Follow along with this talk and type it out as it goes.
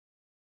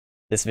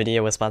This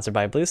video was sponsored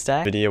by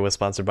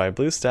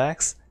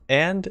BlueStacks.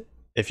 And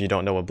if you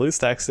don't know what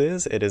BlueStacks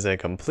is, it is a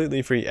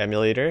completely free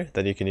emulator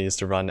that you can use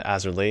to run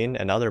Azur Lane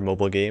and other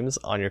mobile games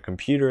on your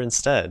computer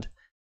instead.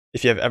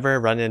 If you have ever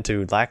run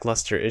into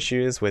lackluster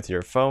issues with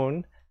your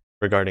phone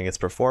regarding its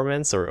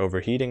performance or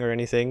overheating or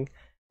anything,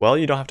 well,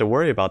 you don't have to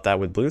worry about that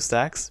with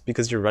BlueStacks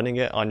because you're running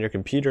it on your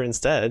computer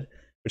instead,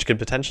 which could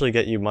potentially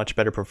get you much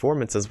better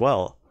performance as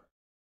well.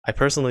 I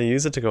personally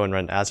use it to go and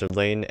run Azur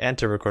Lane and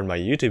to record my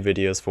YouTube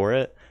videos for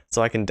it,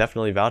 so I can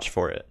definitely vouch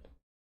for it.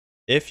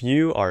 If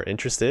you are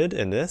interested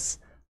in this,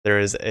 there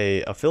is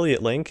an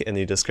affiliate link in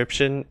the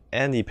description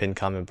and the pinned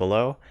comment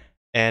below,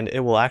 and it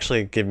will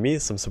actually give me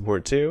some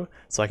support too,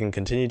 so I can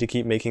continue to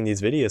keep making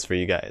these videos for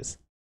you guys.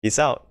 Peace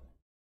out!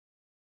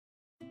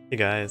 Hey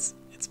guys,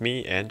 it's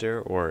me,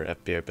 Ander, or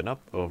FBI Open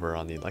Up, over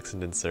on the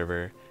Lexington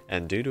server,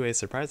 and due to a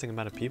surprising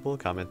amount of people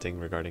commenting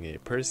regarding a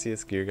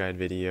Perseus gear guide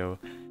video,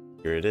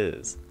 here it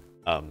is.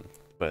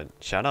 But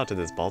shout out to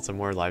this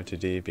Baltimore Live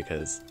 2D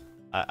because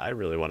I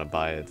really want to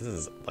buy it. This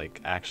is like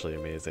actually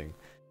amazing.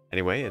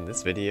 Anyway, in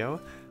this video,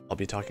 I'll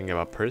be talking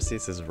about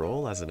Perseus'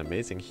 role as an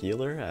amazing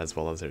healer as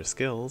well as her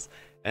skills,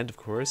 and of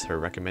course her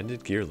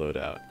recommended gear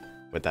loadout.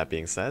 With that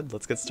being said,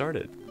 let's get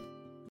started.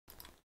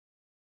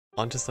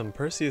 Onto some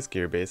Perseus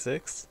gear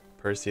basics.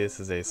 Perseus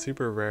is a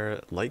super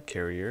rare light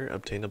carrier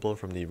obtainable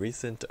from the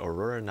recent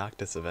Aurora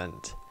Noctis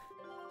event.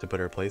 To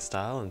put her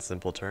playstyle in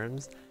simple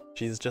terms,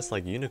 she's just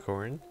like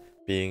Unicorn,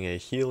 being a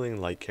healing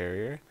light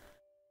carrier,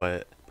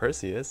 but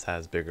Perseus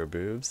has bigger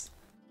boobs,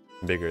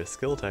 bigger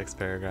skill text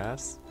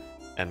paragraphs,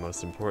 and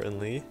most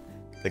importantly,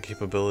 the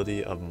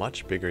capability of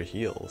much bigger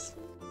heals.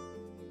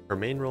 Her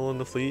main role in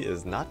the fleet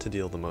is not to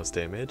deal the most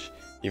damage,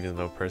 even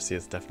though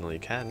Perseus definitely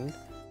can,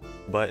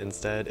 but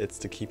instead it's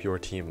to keep your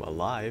team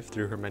alive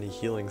through her many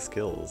healing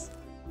skills.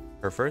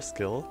 Her first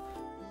skill,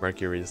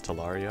 Mercury's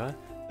Talaria,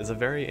 is a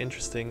very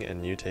interesting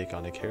and new take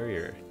on a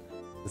carrier.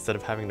 Instead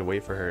of having to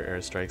wait for her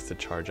airstrikes to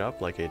charge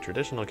up like a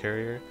traditional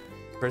carrier,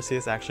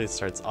 Perseus actually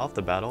starts off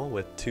the battle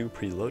with 2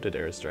 preloaded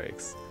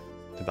airstrikes.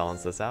 To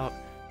balance this out,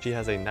 she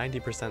has a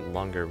 90%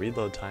 longer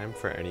reload time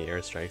for any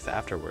airstrikes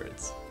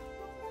afterwards.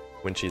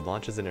 When she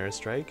launches an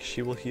airstrike,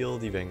 she will heal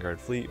the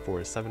Vanguard fleet for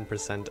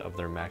 7% of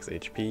their max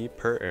HP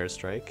per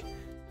airstrike.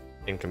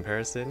 In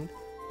comparison,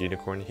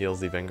 Unicorn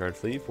heals the Vanguard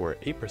fleet for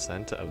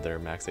 8% of their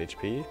max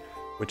HP,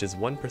 which is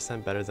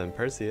 1% better than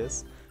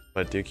Perseus,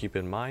 but do keep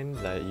in mind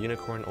that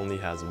Unicorn only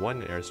has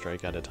 1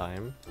 airstrike at a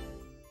time,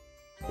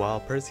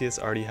 while Perseus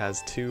already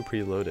has 2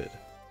 preloaded.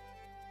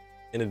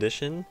 In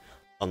addition,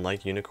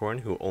 unlike Unicorn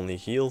who only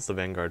heals the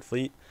Vanguard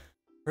fleet,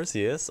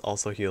 Perseus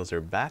also heals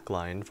her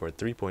backline for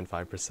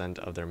 3.5%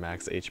 of their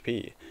max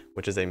HP,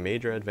 which is a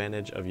major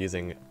advantage of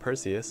using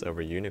Perseus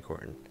over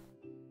Unicorn.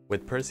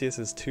 With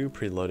Perseus's 2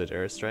 preloaded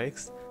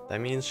airstrikes,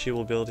 that means she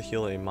will be able to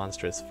heal a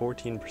monstrous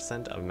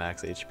 14% of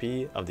max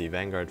HP of the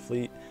Vanguard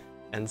fleet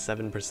and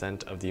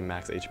 7% of the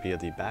max HP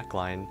of the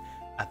backline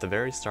at the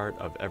very start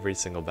of every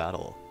single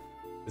battle.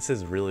 This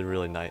is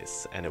really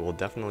nice, and it will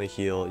definitely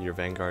heal your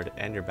Vanguard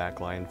and your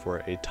backline for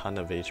a ton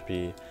of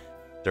HP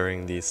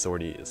during these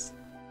sorties.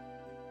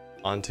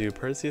 Onto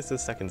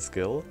Perseus' second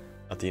skill,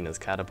 Athena's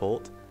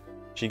Catapult.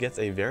 She gets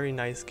a very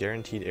nice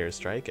guaranteed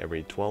airstrike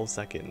every 12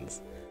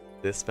 seconds.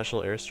 This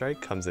special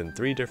airstrike comes in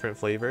 3 different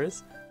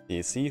flavors: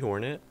 the Sea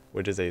Hornet,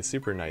 which is a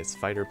super nice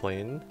fighter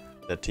plane,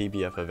 the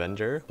TBF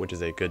Avenger, which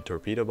is a good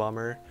torpedo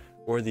bomber,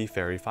 or the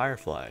Fairy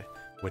Firefly,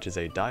 which is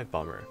a dive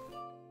bomber.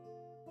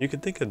 You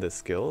could think of this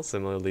skill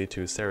similarly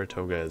to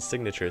Saratoga's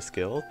signature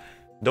skill,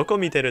 Doko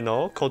miteru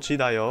no kochi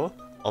da yo,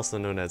 also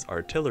known as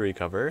artillery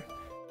cover,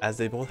 as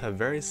they both have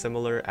very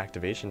similar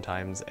activation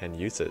times and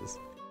uses.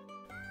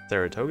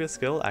 Saratoga's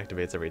skill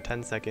activates every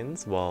 10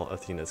 seconds, while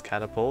Athena's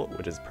Catapult,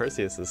 which is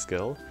Perseus'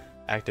 skill,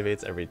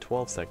 activates every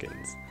 12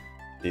 seconds.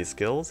 These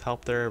skills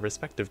help their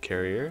respective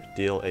carrier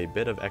deal a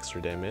bit of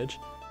extra damage,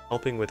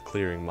 helping with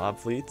clearing mob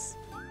fleets,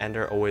 and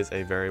are always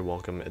a very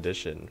welcome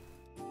addition.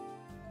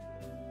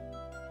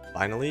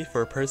 Finally,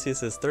 for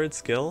Perseus' third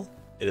skill,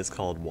 it is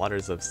called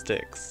Waters of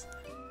Styx.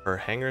 Her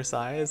hangar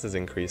size is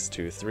increased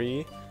to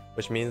 3,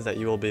 which means that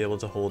you will be able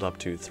to hold up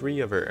to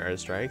 3 of her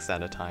airstrikes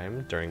at a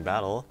time during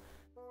battle.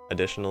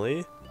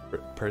 Additionally,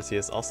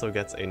 Perseus also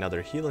gets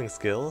another healing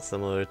skill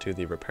similar to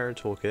the Repair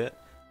Toolkit,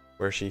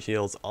 where she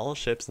heals all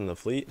ships in the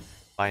fleet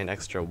by an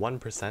extra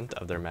 1%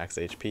 of their max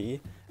HP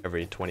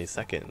every 20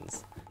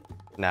 seconds.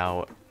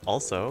 Now,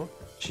 also,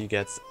 she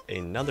gets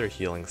another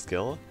healing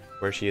skill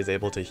where she is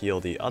able to heal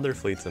the other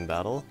fleets in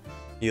battle,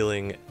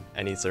 healing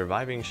any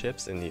surviving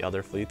ships in the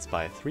other fleets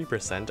by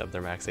 3% of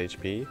their max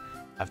HP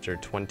after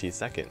 20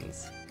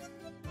 seconds.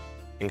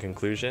 In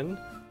conclusion,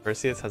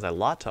 Perseus has a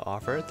lot to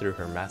offer through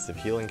her massive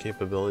healing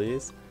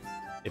capabilities.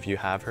 If you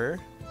have her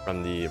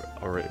from the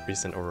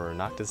recent Aurora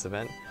Noctis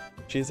event,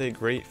 she's a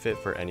great fit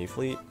for any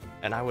fleet,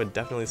 and I would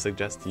definitely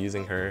suggest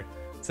using her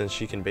since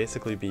she can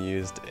basically be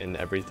used in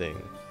everything.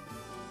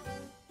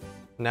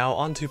 Now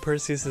onto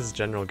Perseus'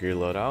 general gear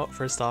loadout.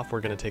 First off,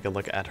 we're going to take a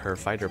look at her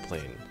fighter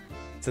plane.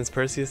 Since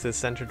Perseus is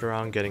centered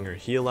around getting her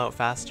heal out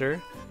faster,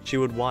 she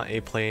would want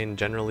a plane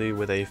generally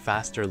with a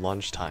faster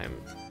launch time.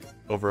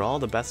 Overall,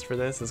 the best for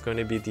this is going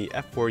to be the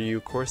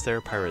F4U Corsair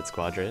Pirate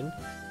Squadron.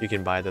 You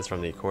can buy this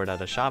from the core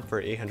data shop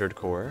for 800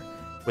 core,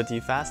 with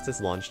the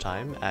fastest launch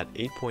time at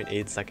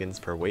 8.8 seconds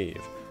per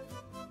wave.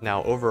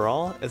 Now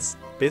overall, it's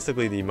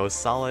basically the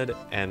most solid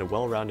and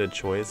well-rounded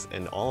choice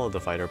in all of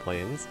the fighter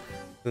planes,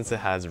 since it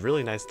has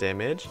really nice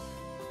damage,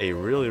 a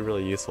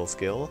really useful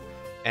skill,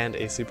 and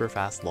a super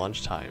fast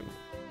launch time.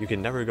 You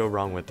can never go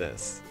wrong with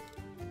this.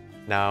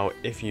 Now,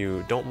 if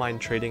you don't mind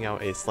trading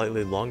out a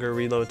slightly longer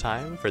reload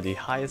time for the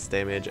highest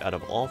damage out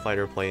of all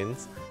fighter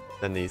planes,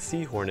 then the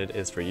Sea Hornet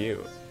is for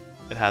you.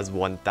 It has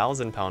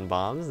 1,000 pound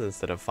bombs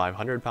instead of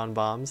 500 pound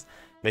bombs,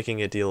 making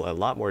it deal a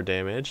lot more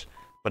damage,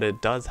 but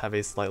it does have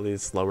a slightly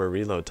slower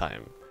reload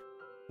time.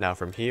 Now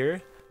from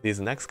here, these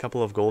next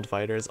couple of gold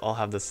fighters all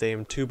have the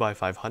same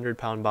 2x500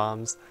 pound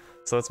bombs,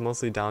 so it's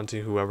mostly down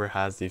to whoever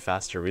has the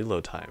faster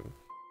reload time.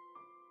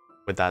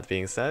 With that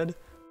being said,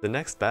 the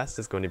next best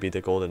is going to be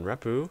the Golden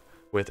Reppu,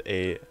 with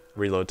a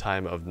reload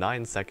time of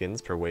 9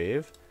 seconds per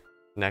wave.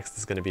 Next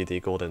is going to be the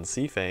Golden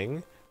Sea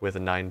Fang, with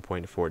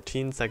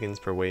 9.14 seconds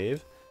per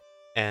wave.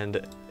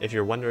 And if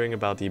you're wondering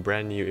about the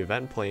brand new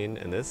event plane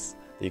in this,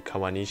 the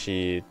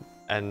Kawanishi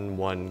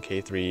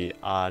N1K3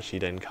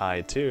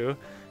 Shidenkai 2,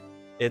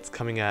 it's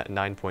coming at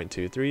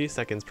 9.23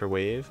 seconds per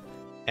wave,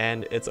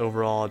 and it's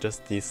overall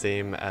just the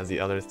same as the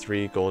other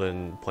 3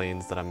 golden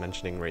planes that I'm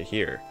mentioning right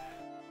here.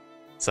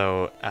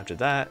 So after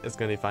that, it's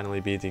going to finally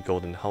be the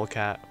Golden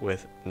Hellcat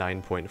with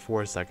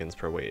 9.4 seconds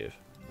per wave.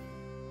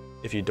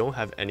 If you don't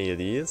have any of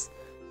these,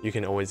 you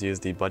can always use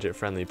the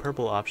budget-friendly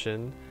purple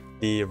option,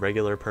 the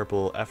regular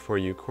purple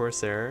F4U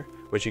Corsair,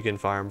 which you can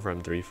farm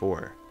from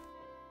 3-4.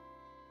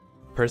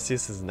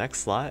 Perseus' next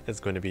slot is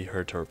going to be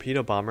her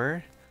Torpedo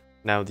Bomber.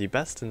 Now the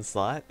best in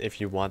slot, if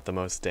you want the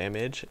most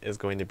damage, is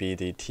going to be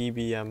the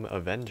TBM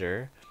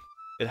Avenger.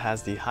 It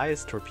has the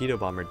highest Torpedo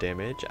Bomber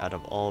damage out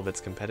of all of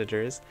its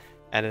competitors,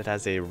 and it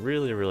has a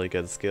really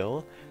good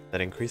skill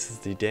that increases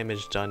the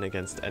damage done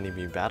against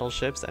enemy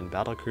battleships and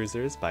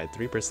battlecruisers by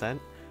 3%,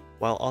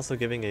 while also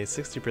giving a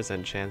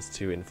 60% chance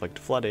to inflict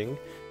flooding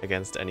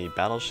against any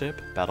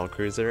battleship,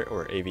 battlecruiser,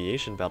 or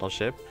aviation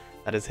battleship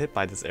that is hit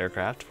by this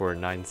aircraft for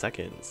 9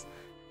 seconds.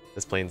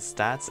 This plane's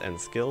stats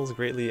and skills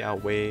greatly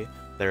outweigh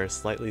their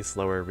slightly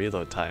slower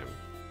reload time.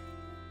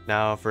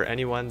 Now, for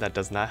anyone that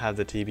does not have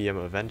the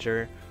TBM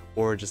Avenger,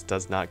 or just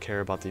does not care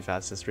about the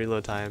fastest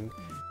reload time,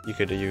 you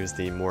could use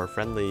the more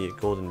friendly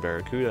Golden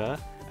Barracuda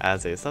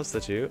as a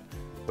substitute,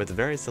 with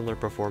very similar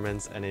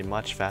performance and a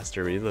much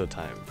faster reload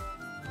time.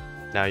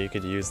 Now you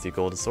could use the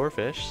Gold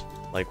Swordfish,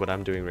 like what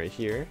I'm doing right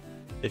here,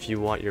 if you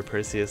want your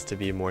Perseus to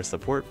be more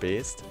support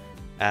based,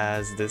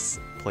 as this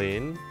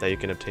plane that you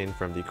can obtain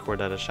from the core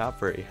data shop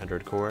for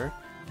 800 core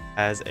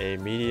has a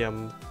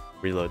medium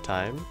reload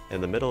time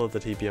in the middle of the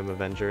TBM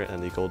Avenger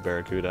and the Gold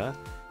Barracuda,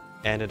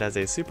 and it has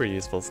a super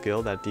useful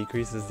skill that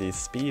decreases the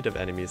speed of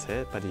enemies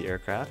hit by the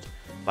aircraft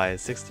by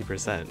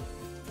 60%.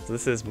 So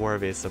this is more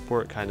of a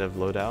support kind of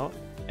loadout,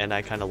 and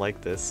I kind of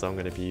like this, so I'm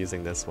going to be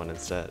using this one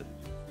instead.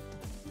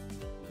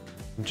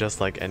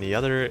 Just like any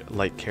other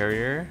light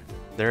carrier,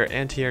 their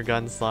anti-air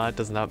gun slot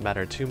does not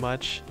matter too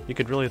much. You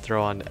could really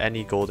throw on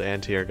any gold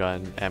anti-air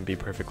gun and be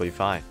perfectly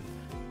fine.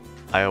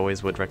 I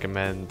always would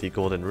recommend the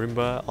Golden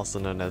Roomba, also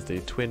known as the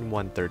Twin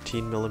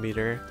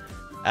 113mm,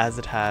 as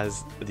it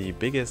has the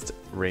biggest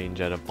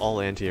range out of all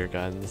anti-air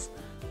guns,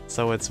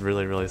 so it's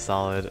really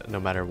solid no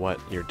matter what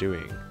you're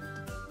doing.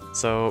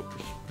 So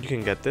you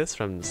can get this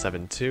from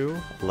 7.2,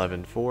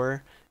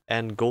 11.4,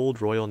 and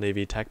gold Royal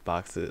Navy tech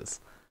boxes.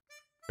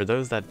 For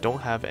those that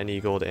don't have any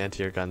gold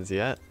anti-air guns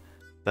yet,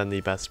 then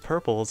the best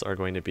purples are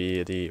going to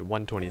be the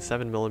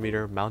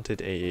 127mm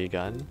mounted AA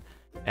gun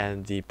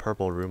and the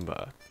purple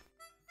Roomba.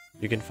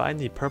 You can find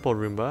the purple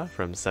Roomba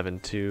from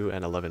 7.2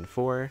 and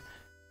 11.4,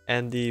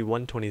 and the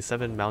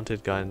 127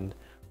 mounted gun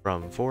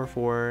from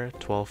 4.4,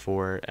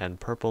 12.4, and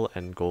purple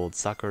and gold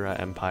Sakura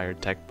Empire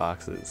tech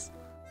boxes.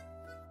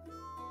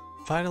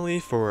 Finally,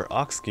 for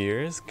Aux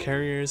Gears,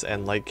 carriers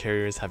and light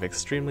carriers have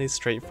extremely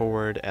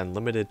straightforward and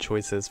limited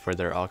choices for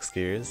their Aux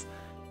Gears,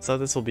 so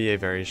this will be a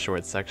very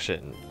short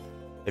section.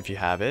 If you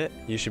have it,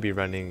 you should be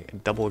running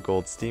double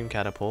gold steam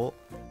catapult,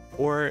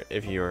 or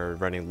if you're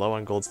running low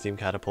on gold steam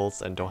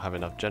catapults and don't have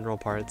enough general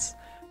parts,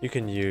 you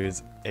can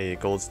use a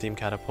gold steam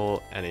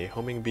catapult and a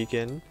homing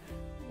beacon,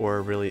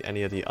 or really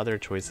any of the other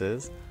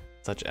choices,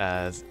 such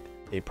as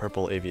a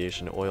purple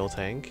aviation oil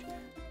tank,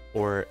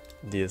 or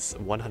this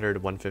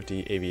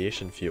 100-150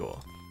 aviation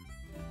fuel.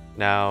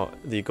 Now,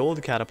 the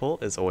gold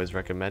catapult is always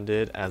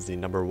recommended as the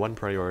 #1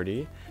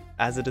 priority,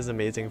 as it is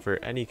amazing for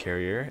any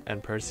carrier,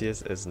 and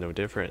Perseus is no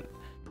different.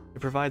 It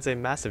provides a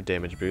massive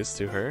damage boost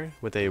to her,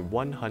 with a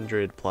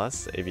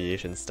 100+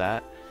 aviation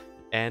stat,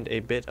 and a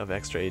bit of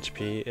extra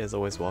HP is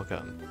always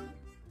welcome.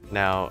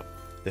 Now,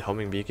 the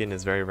homing beacon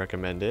is very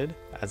recommended,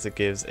 as it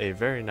gives a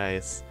very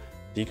nice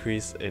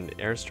decrease in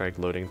airstrike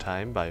loading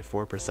time by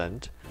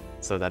 4%,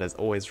 so that is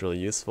always really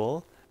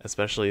useful,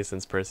 especially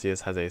since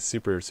Perseus has a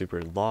super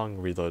long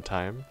reload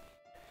time.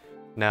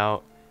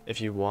 Now,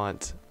 if you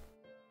want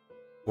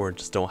or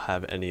just don't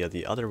have any of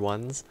the other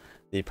ones,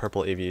 the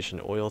purple aviation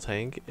oil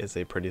tank is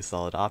a pretty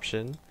solid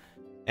option,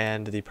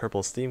 and the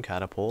purple steam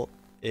catapult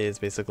is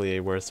basically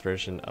a worse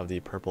version of the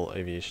purple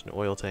aviation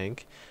oil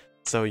tank,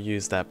 so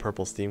use that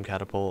purple steam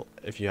catapult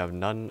if you have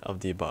none of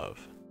the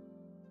above.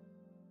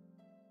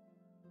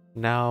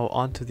 Now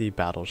onto the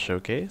battle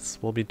showcase.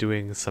 We'll be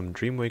doing some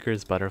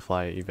Dreamwaker's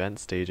Butterfly event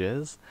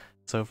stages,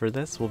 so for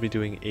this we'll be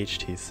doing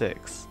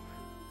HT6.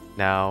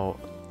 Now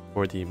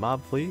for the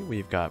mob fleet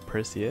we've got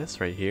Perseus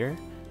right here,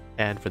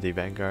 and for the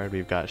Vanguard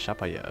we've got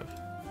Shapayev.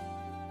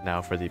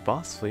 Now for the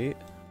boss fleet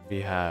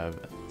we have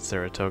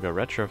Saratoga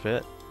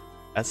Retrofit,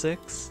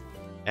 Essex,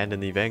 and in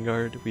the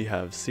Vanguard we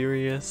have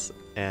Sirius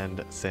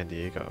and San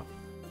Diego.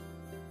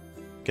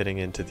 Getting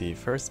into the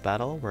first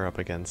battle, we're up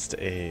against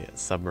a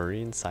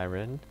submarine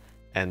siren,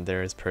 and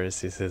there's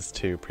Perseus's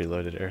 2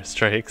 preloaded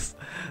airstrikes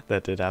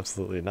that did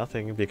absolutely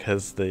nothing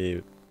because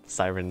the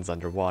siren's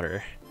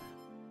underwater.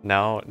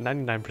 Now,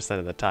 99%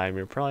 of the time,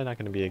 you're probably not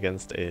going to be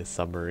against a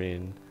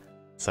submarine,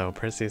 so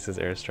Perseus's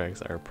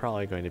airstrikes are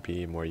probably going to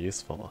be more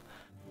useful.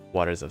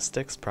 Waters of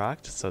Styx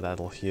procced, so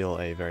that'll heal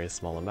a very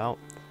small amount,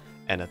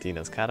 and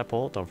Athena's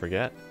catapult, don't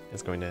forget,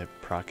 is going to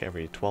proc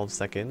every 12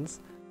 seconds,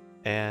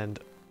 and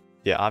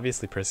yeah,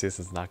 obviously Perseus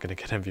is not going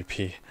to get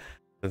MVP,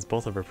 since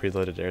both of her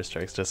preloaded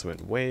airstrikes just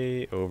went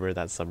way over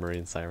that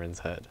submarine siren's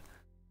head.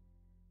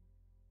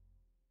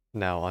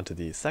 Now onto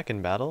the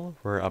second battle,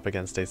 we're up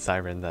against a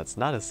siren that's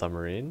not a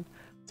submarine,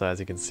 so as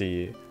you can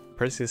see,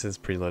 Perseus's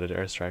preloaded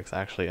airstrikes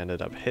actually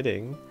ended up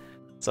hitting,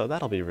 so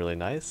that'll be really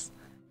nice.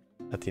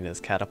 Athena's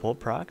catapult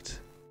procced,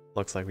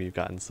 looks like we've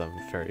gotten some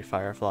fairy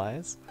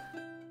fireflies.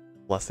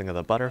 Blessing of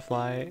the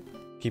Butterfly,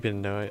 keep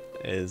in note,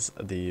 is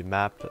the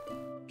map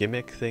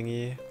gimmick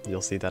thingy.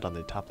 You'll see that on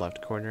the top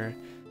left corner.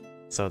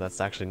 So that's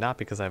actually not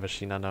because I have a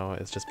Shinano,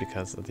 it's just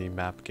because of the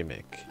map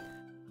gimmick.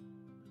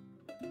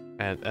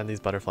 And these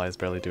butterflies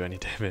barely do any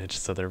damage,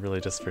 so they're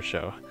really just for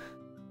show.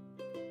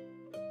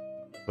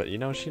 But you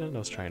know,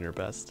 Shinano's trying her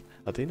best.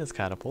 Athena's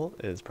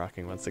catapult is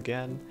proccing once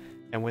again,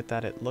 and with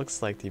that it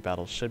looks like the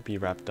battle should be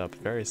wrapped up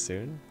very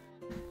soon.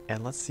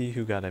 And let's see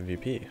who got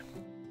MVP.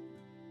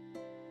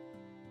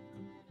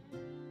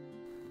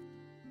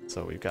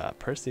 So we've got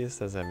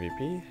Perseus as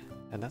MVP,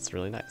 and that's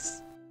really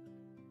nice.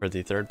 For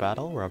the third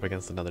battle, we're up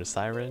against another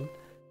siren.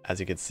 As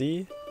you can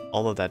see,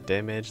 all of that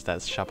damage that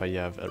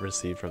Shapayev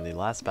received from the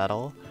last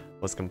battle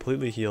was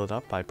completely healed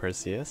up by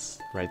Perseus,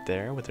 right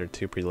there with her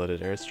 2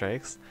 preloaded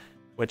airstrikes,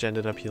 which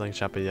ended up healing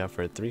Shapayev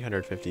for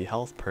 350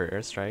 health per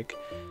airstrike,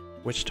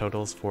 which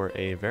totals for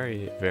a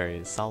very,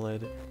 very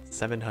solid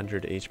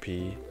 700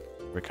 HP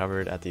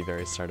recovered at the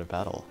very start of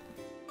battle.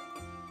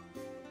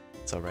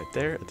 So right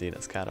there,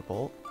 Athena's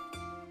catapult.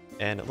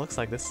 And it looks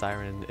like this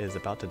siren is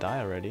about to die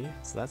already,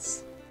 so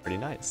that's pretty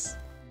nice.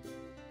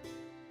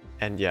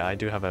 And yeah, I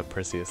do have a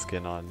Perseus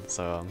skin on,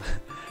 so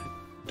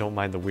don't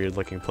mind the weird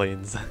looking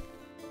planes.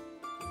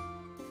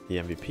 The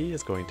MVP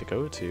is going to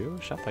go to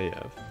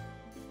Shapayev.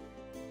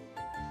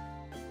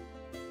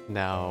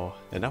 Now,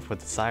 enough with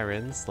the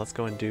sirens, let's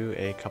go and do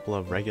a couple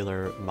of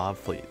regular mob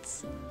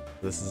fleets.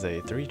 This is a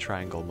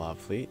 3-triangle mob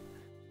fleet,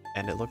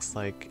 and it looks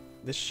like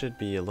this should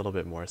be a little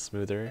bit more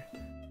smoother,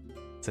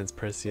 since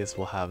Perseus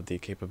will have the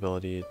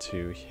capability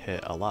to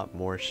hit a lot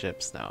more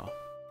ships now.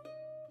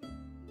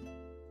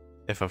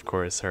 If of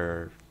course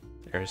her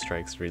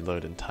airstrikes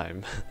reload in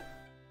time.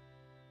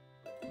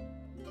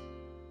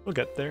 We'll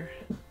get there.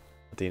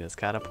 Athena's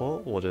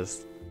catapult will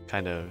just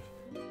kind of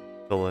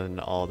fill in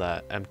all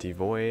that empty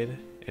void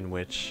in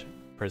which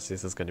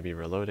Perseus is going to be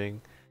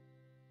reloading.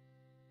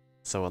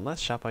 So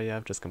unless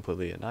Shapayev just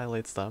completely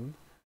annihilates them,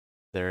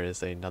 there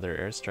is another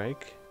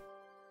airstrike.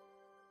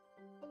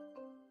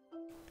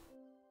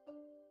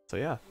 So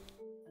yeah,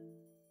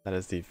 that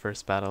is the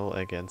first battle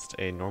against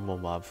a normal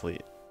mob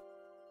fleet.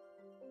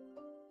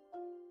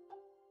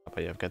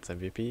 Shapayev gets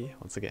MVP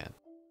once again.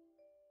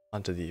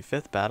 Onto the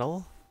 5th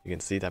battle, you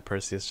can see that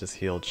Perseus just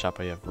healed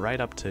Shapayev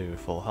right up to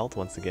full health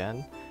once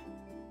again.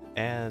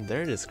 And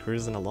they're just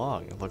cruising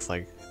along. It looks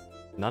like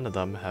none of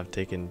them have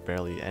taken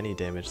barely any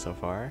damage so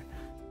far.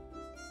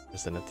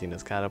 There's an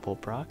Athena's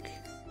catapult proc.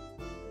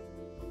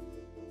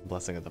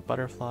 Blessing of the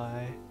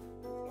Butterfly.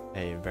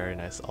 A very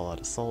nice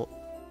all-out assault.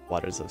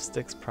 Waters of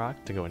Styx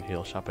proc to go and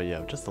heal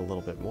Shapayev just a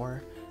little bit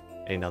more.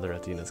 Another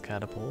Athena's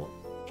catapult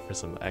for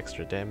some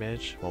extra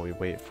damage while we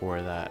wait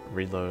for that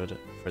reload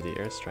for the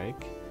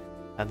airstrike.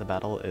 And the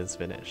battle is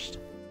finished.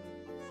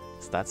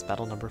 So that's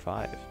battle number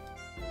 5.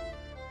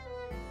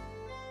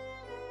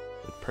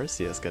 With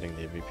Perseus getting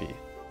the MVP.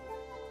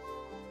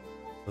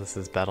 This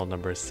is battle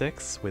number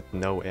 6 with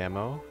no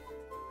ammo.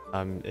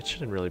 It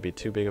shouldn't really be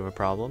too big of a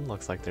problem.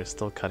 Looks like they're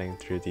still cutting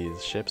through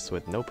these ships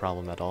with no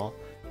problem at all.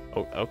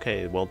 Oh,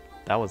 okay, well,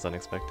 that was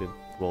unexpected.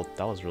 Well,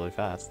 that was really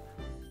fast.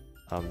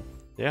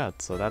 Yeah,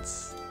 so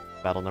that's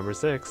battle number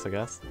 6, I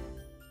guess.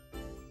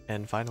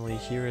 And finally,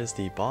 here is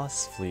the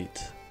boss fleet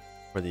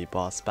for the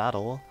boss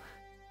battle.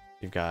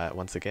 You've got,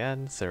 once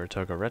again,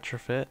 Saratoga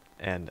Retrofit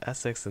and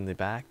Essex in the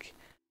back,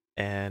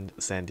 and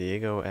San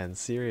Diego and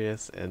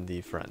Sirius in the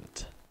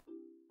front.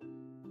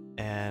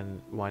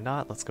 And why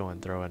not? Let's go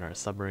and throw in our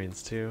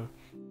submarines too.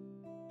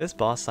 This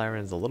boss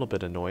siren's a little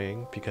bit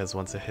annoying because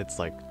once it hits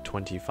like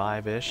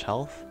 25-ish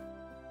health,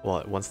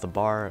 well, once the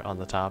bar on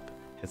the top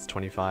hits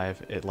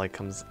 25, it like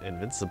comes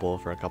invincible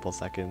for a couple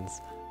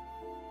seconds.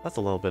 That's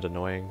a little bit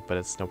annoying, but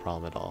it's no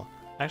problem at all.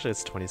 Actually,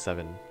 it's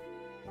 27.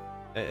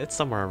 It's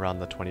somewhere around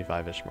the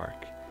 25-ish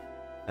mark.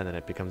 And then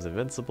it becomes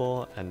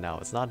invincible, and now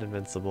it's not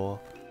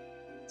invincible.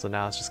 So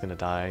now it's just gonna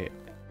die.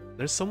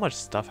 There's so much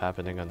stuff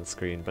happening on the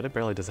screen, but it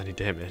barely does any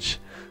damage.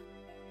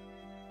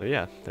 So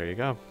yeah, there you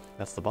go.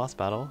 That's the boss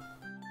battle.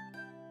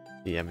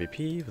 The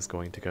MVP was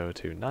going to go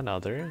to none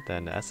other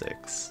than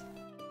Essex.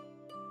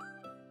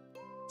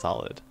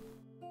 Solid.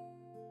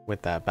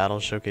 With that battle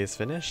showcase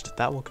finished,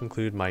 that will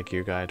conclude my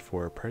gear guide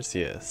for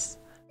Perseus.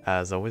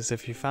 As always,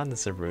 if you found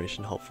this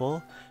information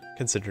helpful,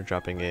 consider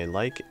dropping a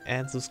like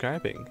and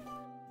subscribing.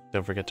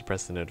 Don't forget to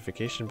press the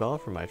notification bell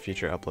for my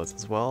future uploads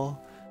as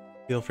well.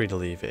 Feel free to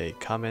leave a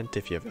comment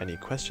if you have any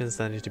questions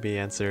that need to be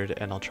answered,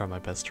 and I'll try my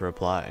best to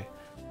reply.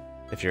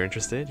 If you're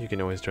interested, you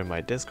can always join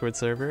my Discord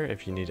server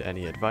if you need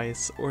any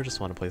advice or just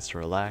want a place to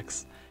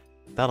relax.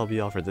 That'll be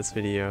all for this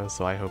video,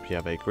 so I hope you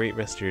have a great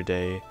rest of your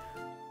day,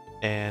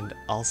 and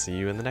I'll see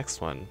you in the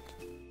next one.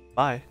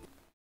 Bye!